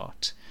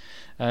start.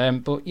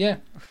 But yeah,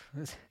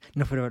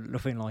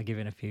 Nothing like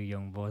giving a few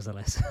young boys a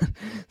lesson.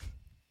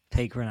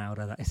 Take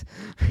Ronaldo, that is.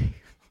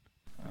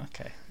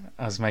 okay.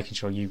 I was making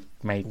sure you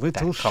made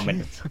Little that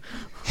comment.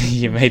 shit.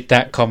 You made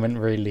that comment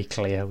really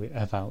clear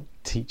about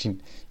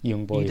teaching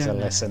young boys a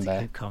lesson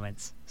there.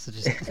 Comments. So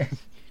just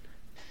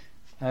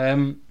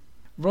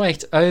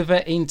Right, over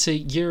into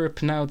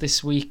Europe now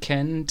this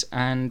weekend,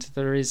 and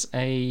there is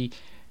a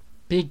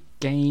big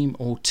game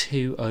or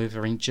two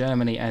over in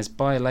Germany as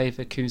Bayer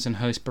Leverkusen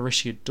host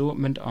Borussia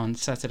Dortmund on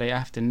Saturday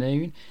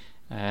afternoon.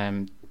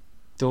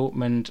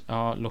 Dortmund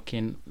are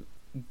looking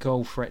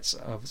goal threats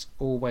as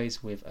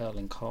always, with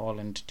Erling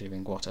Haaland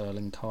doing what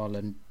Erling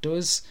Haaland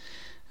does.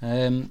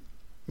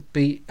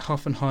 Beat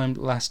Hoffenheim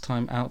last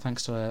time out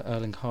thanks to a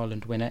Erling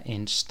Haaland winner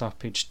in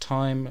stoppage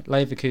time.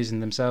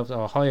 Leverkusen themselves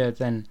are higher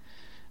than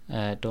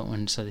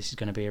Dortmund, so this is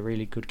going to be a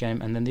really good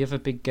game. And then the other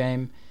big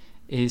game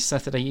is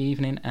Saturday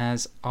evening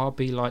as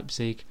RB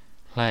Leipzig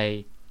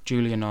play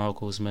Julian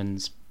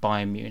Nagelsmann's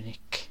Bayern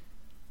Munich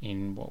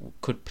in what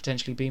could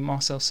potentially be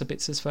Marcel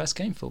Sabitzer's first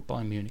game for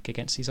Bayern Munich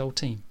against his old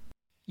team.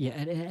 yeah,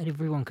 and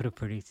everyone could have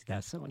predicted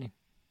that, so wouldn't you?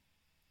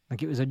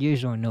 Like, it was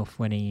unusual enough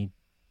when he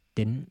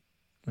didn't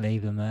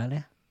leave them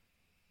earlier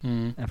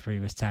after he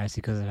was touted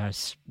because of how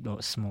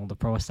small the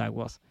price tag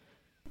was.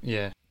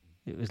 Yeah,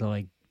 It was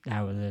like,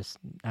 how is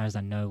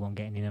there no one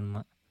getting in on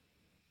that?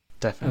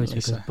 definitely.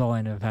 It's because So.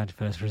 Bayern have had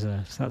first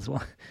reserves, that's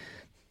why.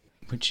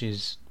 Which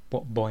is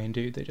what Bayern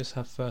do. They just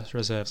have first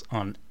reserves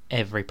on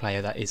every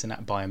player that isn't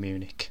at Bayern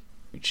Munich,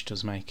 which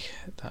does make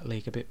that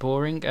league a bit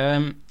boring.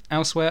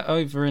 Elsewhere,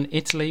 over in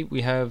Italy,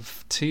 we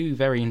have two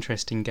very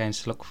interesting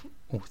games to look for,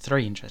 or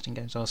 3 interesting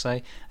games, I'll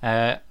say.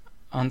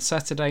 On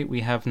Saturday,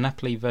 we have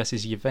Napoli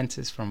versus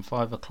Juventus from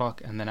 5 o'clock,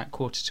 and then at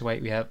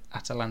 7:45, we have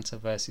Atalanta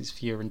versus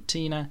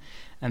Fiorentina,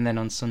 and then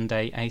on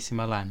Sunday, AC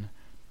Milan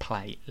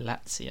play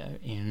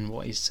Lazio in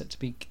what is set to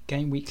be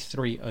game week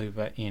 3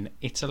 over in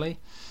Italy.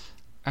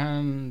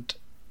 And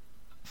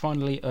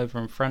finally, over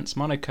in France,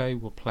 Monaco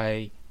will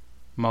play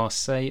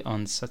Marseille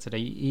on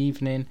Saturday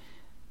evening,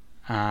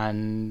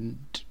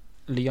 and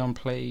Lyon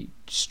play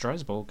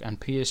Strasbourg, and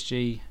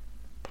PSG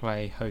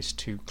play host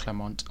to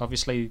Clermont.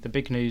 Obviously, the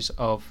big news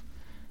of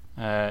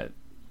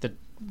the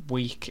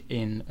week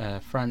in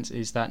France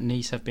is that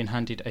Nice have been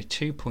handed a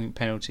 2-point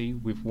penalty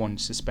with one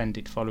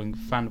suspended following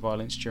fan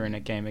violence during a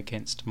game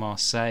against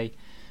Marseille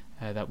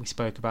that we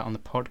spoke about on the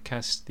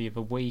podcast the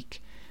other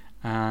week,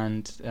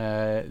 and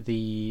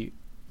the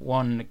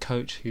one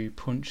coach who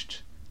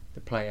punched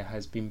the player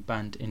has been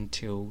banned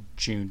until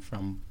June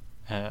from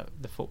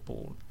the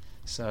football.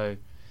 So,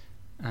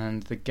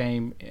 and the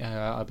game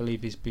I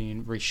believe is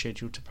being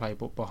rescheduled to play,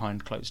 but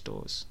behind closed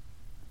doors,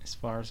 as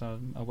far as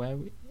I'm aware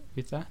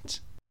with that.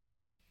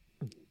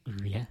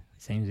 Yeah,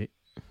 seems it.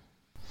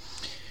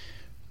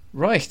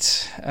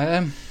 Right,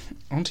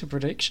 on to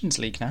Predictions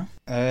League now.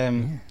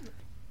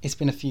 It's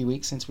been a few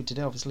weeks since we did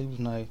it, obviously, with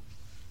no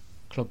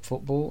club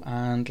football,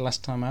 and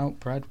last time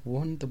out Brad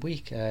won the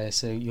week,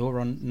 so you're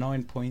on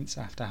 9 points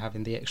after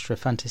having the extra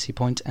fantasy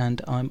point,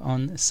 and I'm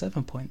on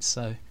 7 points,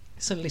 so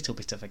it's a little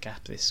bit of a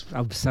gap this week.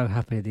 I'm so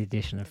happy with the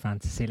addition of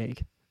Fantasy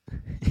League.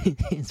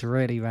 It's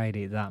really made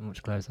it that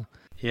much closer.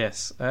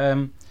 Yes.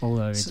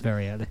 Although it's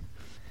very early.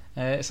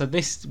 So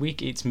this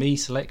week it's me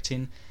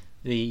selecting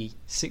the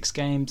 6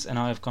 games, and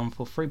I've gone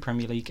for 3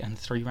 Premier League and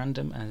 3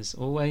 random as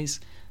always.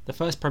 The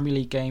first Premier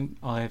League game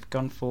I've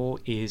gone for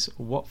is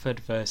Watford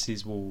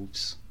versus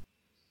Wolves.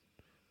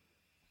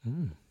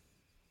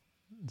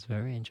 It's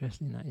very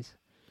interesting, that is.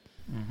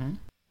 Mm-hmm.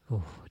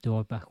 Oh, do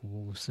I back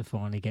Wolves to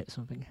finally get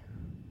something?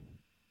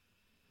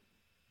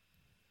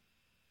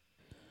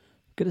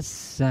 Gonna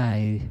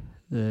say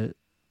that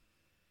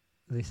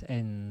this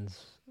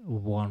ends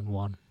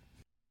 1-1.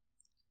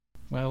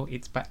 Well,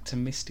 it's back to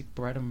Mystic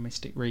Brad and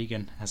Mystic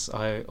Regan, as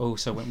I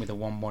also went with a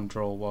 1-1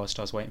 draw whilst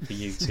I was waiting for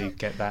you to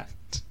get that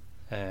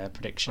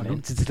prediction in.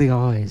 It's the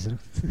eyes.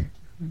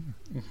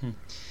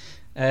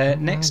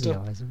 Next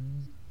up,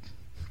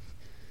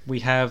 we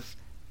have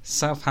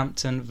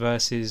Southampton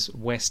versus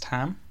West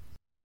Ham.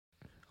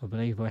 I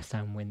believe West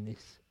Ham win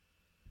this.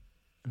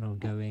 And I'm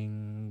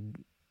going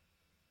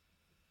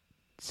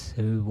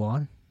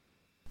 2-1.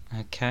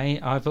 Okay,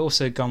 I've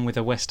also gone with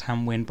a West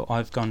Ham win, but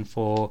I've gone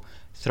for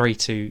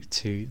 3-2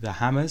 to the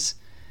Hammers.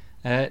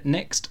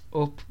 Next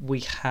up,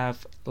 we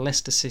have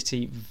Leicester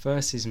City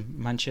versus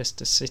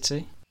Manchester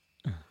City.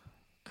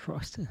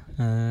 Christ.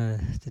 Do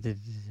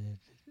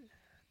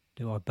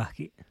I back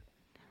it?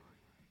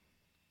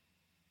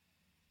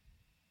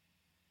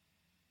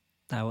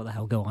 Oh, what the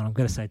hell, go on. I'm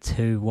going to say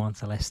 2-1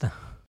 to Leicester.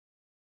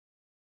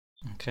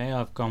 Okay,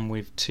 I've gone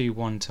with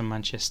 2-1 to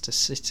Manchester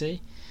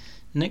City.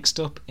 Next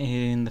up,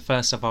 in the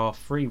first of our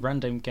 3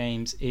 random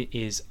games, it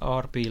is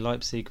RB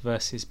Leipzig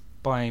versus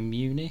Bayern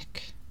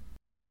Munich.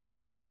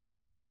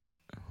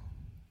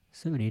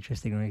 So many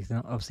interesting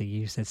reasons. Obviously,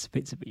 you said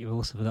Spitzer, but you've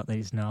also forgot that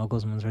it's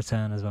Nagelsmann's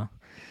return as well.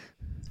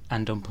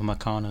 And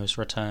Upamecano's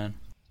return.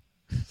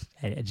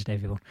 Edged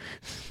everyone.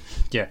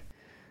 Yeah.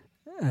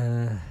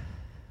 I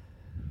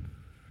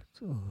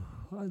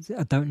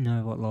don't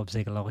know what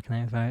Leipzig are like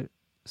now without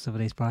some of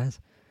these players.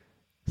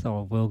 So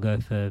I will go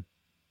for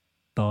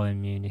Bayern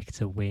Munich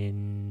to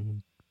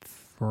win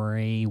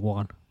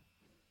 3-1.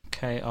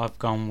 Okay, I've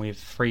gone with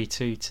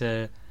 3-2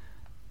 to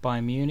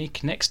Bayern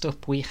Munich. Next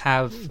up, we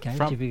have... Okay,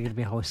 do you think it'll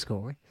be a high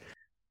scoring?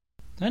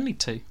 Only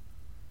 2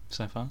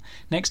 so far.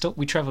 Next up,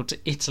 we travel to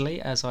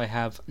Italy, as I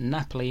have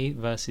Napoli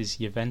versus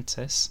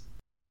Juventus.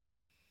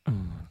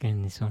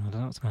 Again, this one, I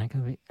don't know what to make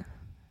of it.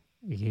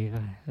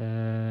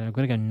 I'm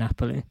going to go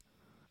Napoli.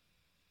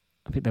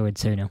 I think they win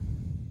 2-0.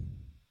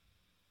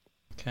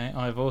 Okay,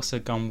 I've also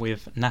gone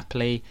with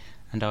Napoli,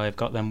 and I've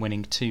got them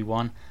winning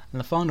 2-1. And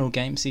the final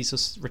game sees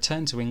us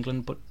return to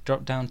England, but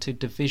drop down to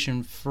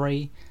Division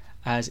 3,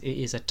 as it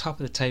is a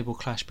top-of-the-table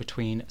clash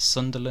between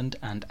Sunderland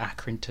and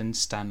Accrington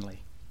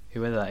Stanley.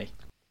 Who are they?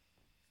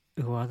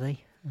 Who are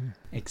they?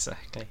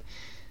 Exactly.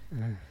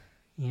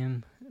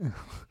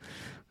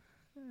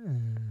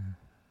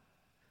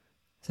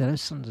 So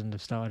those Sunderland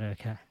have started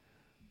okay,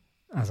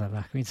 as have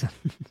Accrington.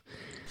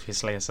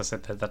 Obviously, as I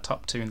said, they're the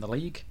top 2 in the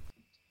league.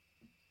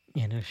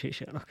 Yeah, no shit,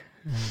 Sherlock.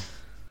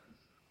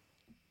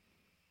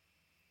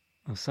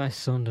 I'll say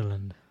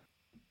Sunderland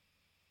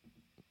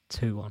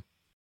 2-1.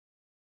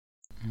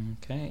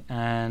 Okay,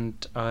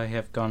 and I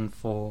have gone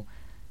for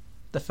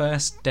the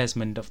first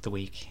Desmond of the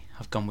week.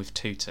 I've gone with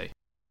 2-2.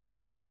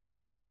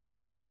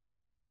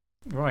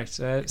 Right,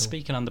 cool.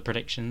 Speaking on the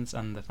predictions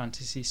and the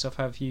fantasy stuff,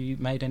 have you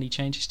made any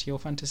changes to your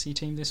fantasy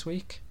team this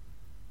week?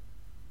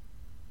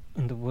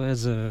 In the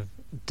words of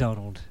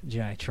Donald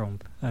J.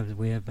 Trump,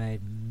 we have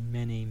made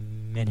many,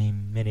 many,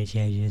 many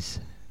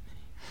changes.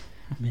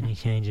 Many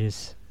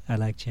changes. I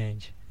like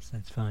change, so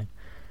that's fine.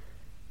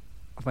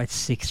 I've made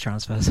 6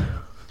 transfers.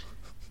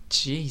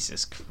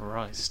 Jesus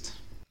Christ.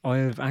 I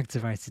have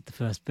activated the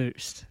first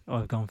boost.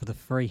 I've gone for the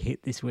free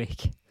hit this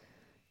week.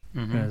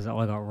 Because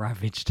I got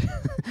ravaged.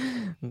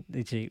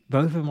 Literally,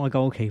 both of my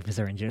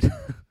goalkeepers are injured.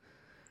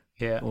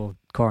 Yeah. Or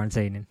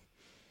quarantining.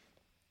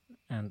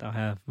 And I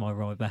have my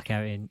right back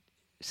out in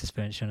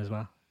suspension as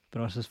well.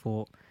 But I just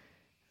thought,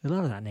 a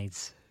lot of that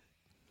needs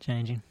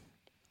changing.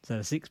 So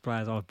the 6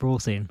 players I've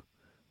brought in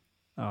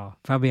are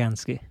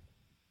Fabianski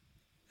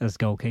as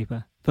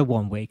goalkeeper for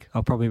 1 week.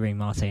 I'll probably bring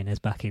Martinez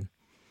back in.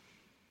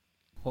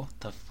 What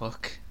the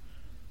fuck?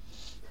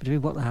 But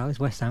what the hell is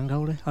West Ham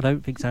goalie? I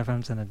don't think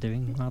Southampton are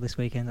doing well this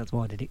weekend. That's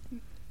why I did it.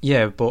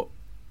 Yeah, but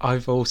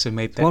I've also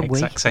made that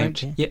exact same.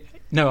 Yeah,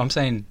 no, I'm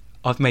saying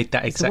I've made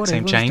that exact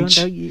same change.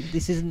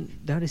 This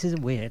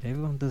isn't weird.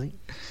 Everyone does it.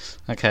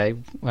 Okay,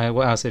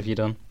 what else have you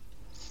done?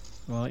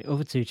 Right,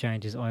 other two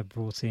changes. I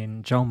brought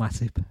in Joel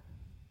Matip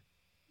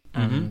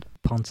and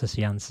Pontus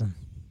Jansson,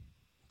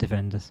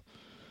 defenders.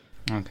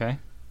 Okay.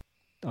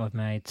 I've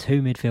made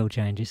two midfield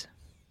changes.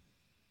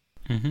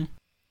 Mm-hmm.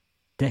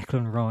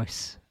 Declan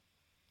Rice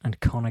and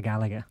Conor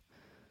Gallagher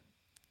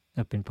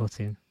have been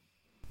put in.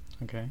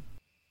 Okay.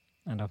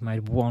 And I've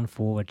made one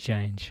forward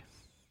change.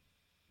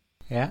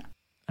 Yeah.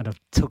 And I've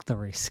took the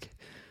risk.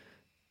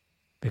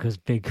 Because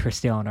big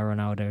Cristiano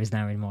Ronaldo is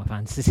now in my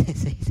fantasy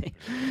team.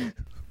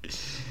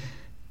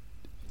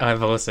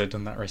 I've also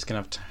done that risk, and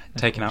I've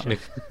taken out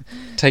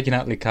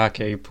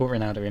Lukaku, put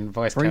Ronaldo in,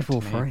 vice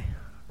captain. 3-4-3.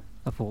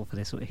 I thought for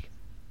this week.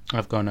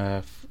 I've gone.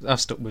 I've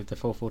stuck with the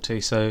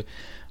 4-4-2. So,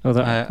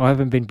 although I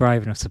haven't been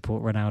brave enough to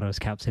put Ronaldo as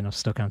captain, I've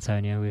stuck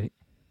Antonio with it.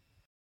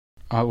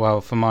 Well,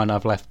 for mine,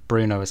 I've left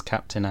Bruno as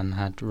captain and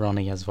had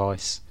Ronnie as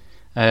vice.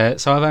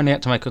 So I've only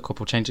had to make a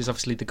couple of changes.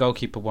 Obviously, the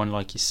goalkeeper one,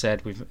 like you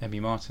said, with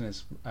Emi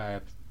Martinez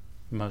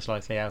most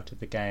likely out of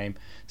the game,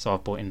 so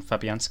I've brought in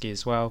Fabianski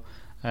as well.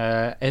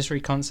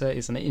 Ezri Konsa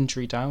is an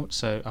injured out,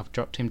 so I've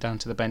dropped him down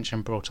to the bench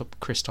and brought up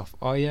Christoph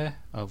Ayer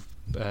of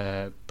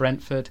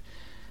Brentford.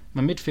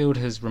 My midfield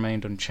has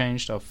remained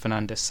unchanged of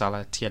Fernandes,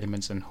 Salah,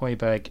 Tielemans and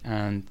Højbjerg,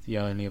 and the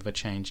only other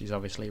change is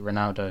obviously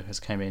Ronaldo has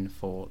come in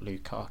for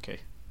Lukaku.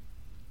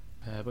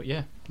 But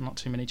yeah, not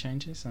too many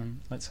changes,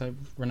 and let's hope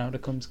Ronaldo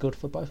comes good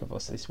for both of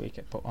us this week.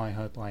 But I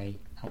hope I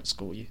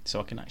outscore you so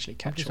I can actually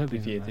catch up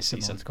with you this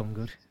season. Come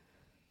good.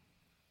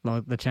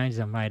 Like, the changes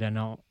I've made are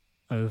not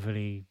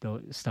overly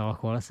star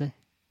quality.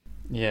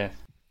 Yeah.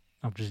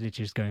 I'm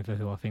just going for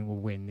who I think will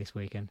win this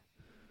weekend.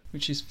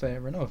 Which is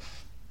fair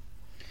enough.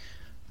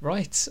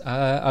 Right,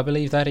 I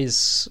believe that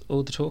is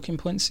all the talking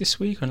points this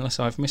week, unless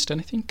I've missed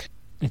anything.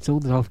 It's all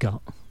that I've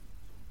got.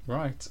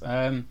 Right.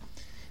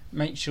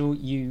 Make sure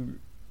you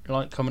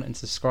like, comment and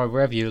subscribe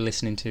wherever you're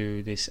listening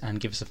to this,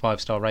 and give us a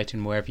 5-star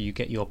rating wherever you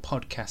get your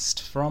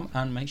podcast from,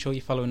 and make sure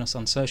you're following us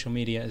on social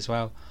media as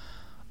well.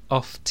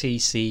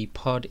 OffTC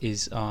Pod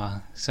is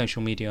our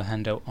social media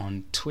handle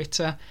on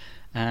Twitter,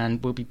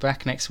 and we'll be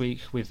back next week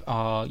with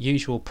our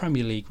usual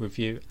Premier League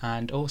review,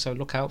 and also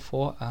look out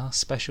for our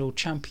special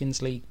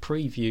Champions League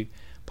preview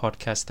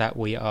podcast that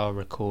we are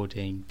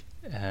recording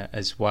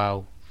as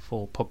well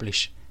for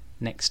publish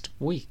next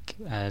week,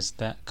 as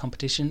that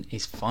competition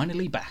is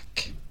finally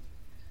back.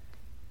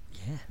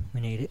 Yeah, we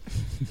need it.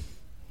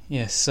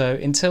 Yes, so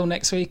until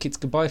next week, it's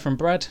goodbye from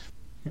Brad.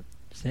 Yep,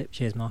 that's it.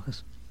 Cheers,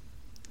 Marcus.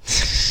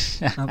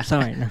 I'm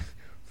sorry. No.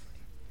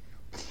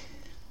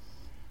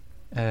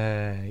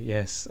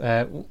 Yes,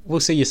 we'll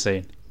see you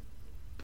soon.